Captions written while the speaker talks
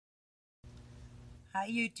Hi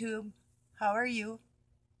YouTube. How are you?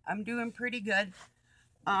 I'm doing pretty good.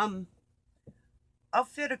 Um, I'll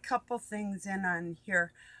fit a couple things in on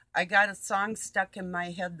here. I got a song stuck in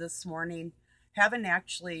my head this morning. Haven't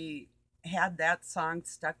actually had that song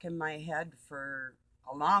stuck in my head for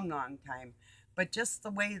a long time, but just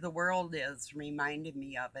the way the world is reminded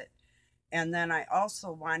me of it. And then I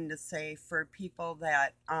also wanted to say for people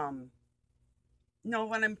that know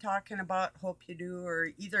what I'm talking about, hope you do,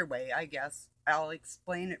 or either way, I guess I'll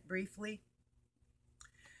explain it briefly.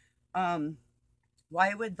 Um,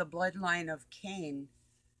 Why would the bloodline of Cain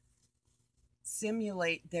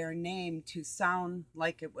simulate their name to sound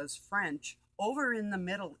like it was French over in the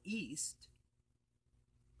Middle East?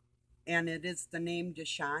 And it is the name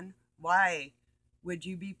DuShane. Why would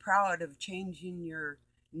you be proud of changing your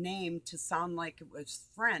name to sound like it was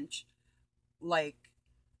French, like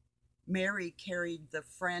Mary carried the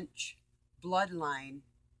French bloodline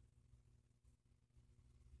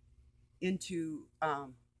into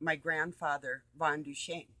my grandfather, Von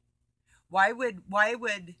DuShane? Why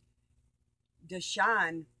would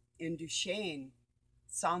DuShane and DuShane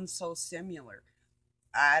sound so similar?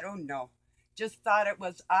 I don't know. Just thought it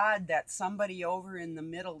was odd that somebody over in the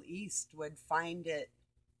Middle East would find it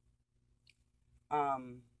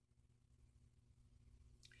um,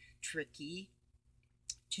 tricky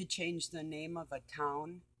to change the name of a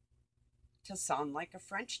town to sound like a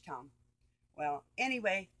French town. Well,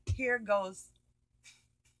 anyway, here goes.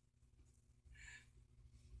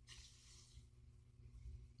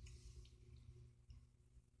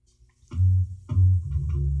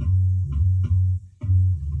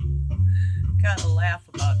 Gotta laugh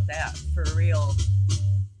about that for real.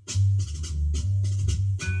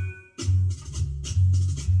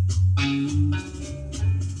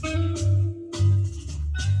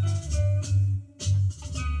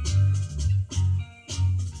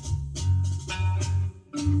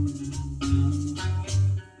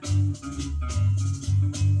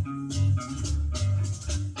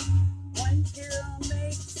 One pill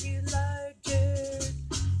makes you larger,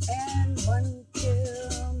 and one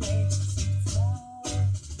pill makes you small.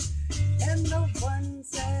 And the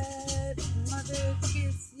ones that mother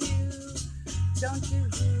gives you don't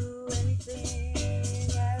do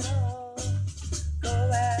anything at all.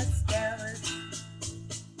 Go ask Alice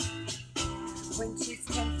when she's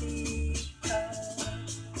 10 feet tall.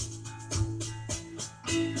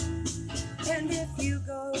 And if you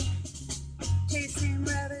go chasing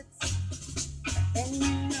rabbits and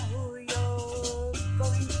you know you're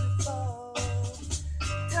going to fall,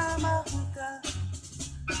 Tamahooka,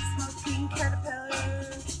 smoking caterpillar,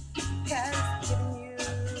 has given you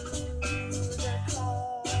the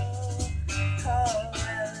call. Call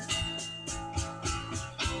Alice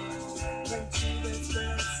when she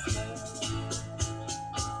whispers slow.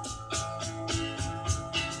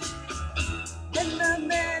 And the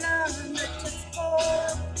man on the chest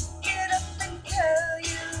board get up and tell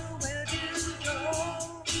you where to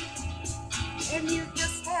go. And you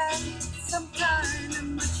just had some kind of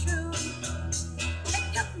mushroom,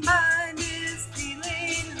 and your mind is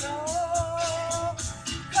feeling low.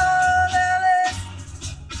 Call Alice,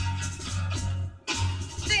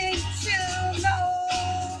 think you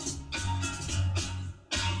know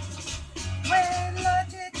when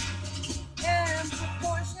logic and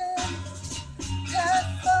proportion have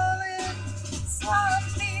fallen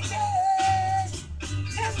sloppy dead,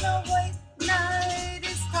 and the white knight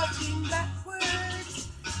is talking backwards,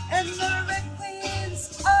 and the red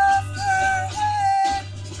queen's off her head.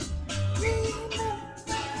 Remember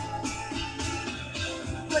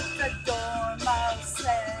what the dormouse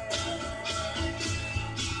said.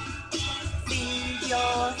 Feed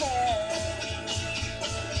your head,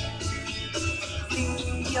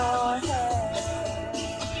 feed your head.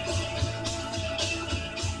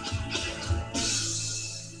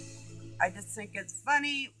 I just think it's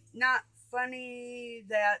funny, not funny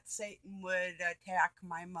that Satan would attack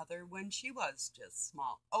my mother when she was just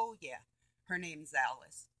small. Oh, yeah, her name's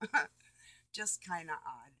Alice. Just kind of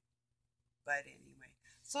odd. But anyway,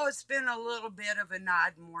 so it's been a little bit of an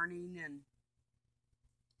odd morning, and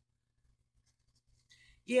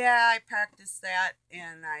yeah, I practiced that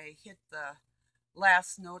and I hit the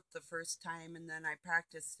last note the first time, and then I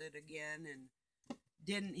practiced it again and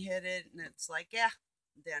didn't hit it, and it's like, yeah,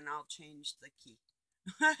 then I'll change the key.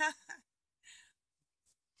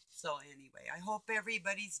 So anyway, I hope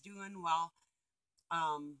everybody's doing well.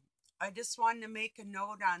 Um, I just wanted to make a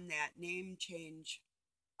note on that name change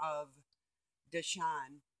of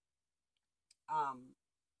Deshaun. Um,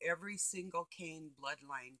 every single Kane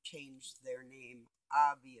bloodline changed their name,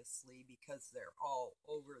 obviously, because they're all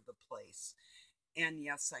over the place. And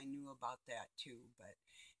yes, I knew about that too. But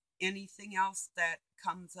anything else that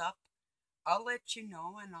comes up, I'll let you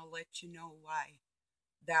know, and I'll let you know why.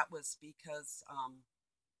 That was because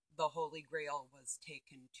the Holy Grail was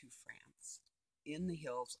taken to France in the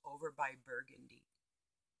hills over by Burgundy.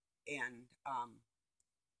 And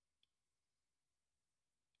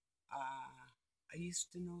I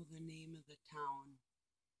used to know the name of the town.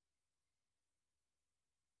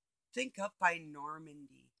 Think up by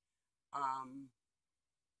Normandy. Um,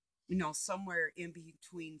 somewhere in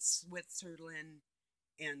between Switzerland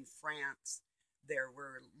and France, there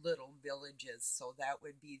were little villages. So that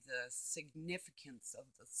would be the significance of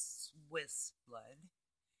the Swiss blood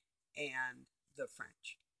and the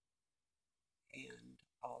French and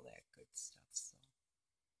all that good stuff. So,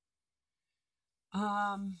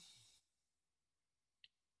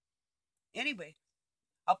 anyway,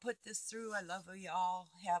 I'll put this through. I love you all.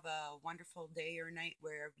 Have a wonderful day or night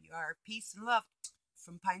wherever you are. Peace and love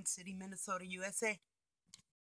from Pine City, Minnesota, USA.